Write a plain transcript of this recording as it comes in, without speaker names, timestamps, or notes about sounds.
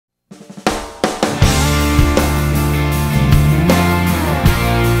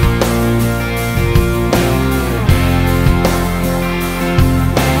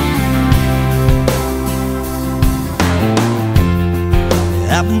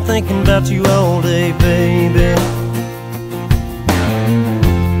been thinking about you all day, baby,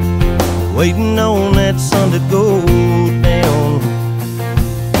 waiting on that sun to go down.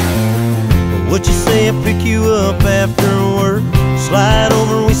 What you say I pick you up after work, slide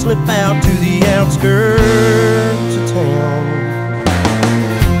over and we slip out to the outskirts of town.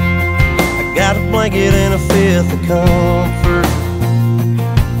 I got a blanket and a fifth of comfort,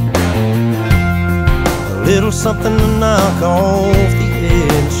 a little something to knock off the edge.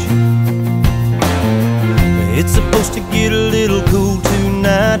 It's supposed to get a little cool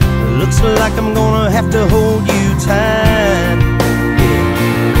tonight. Looks like I'm gonna have to hold you tight. Yeah.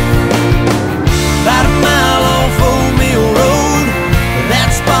 About a mile off Old Mill Road,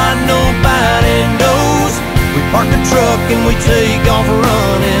 that spot nobody knows. We park the truck and we take off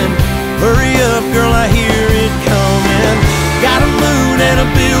running. Hurry up, girl, I hear it coming. Got a moon and a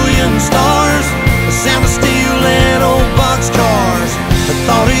billion stars, the sound of steel and old boxcars. The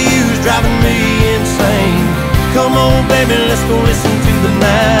thought of you's driving me insane. Come on, baby, let's go listen to the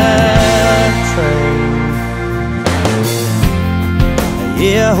night train.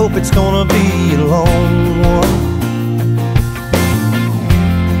 Yeah, I hope it's gonna be a long one,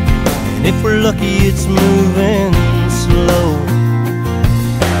 and if we're lucky it's moving slow.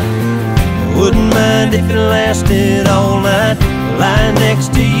 Wouldn't mind if it lasted all night, lying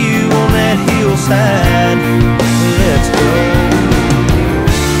next to you on that hillside. Let's go.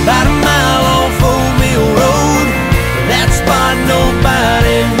 About a mile off Old Mill Road, that spot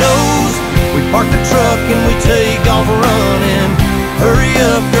nobody knows. We park the truck and we take off running. Hurry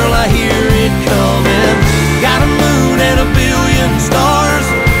up, girl, I hear it coming. Got a moon and a billion stars,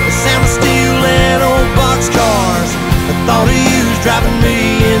 the sound of steel and old boxcars. The thought of you's driving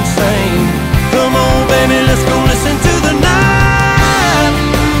me insane. Come on, baby, let's go listen to the night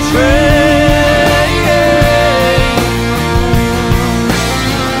train.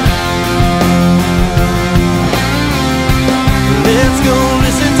 Let's go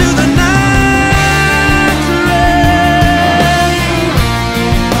listen to the night train.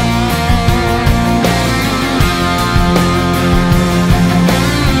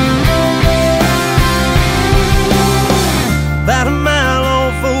 About a mile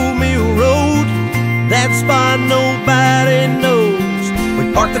off Old Mill Road, that spot nobody knows. We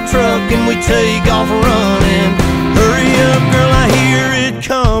park the truck and we take off running. Hurry up, girl, I hear it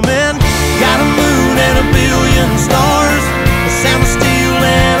coming.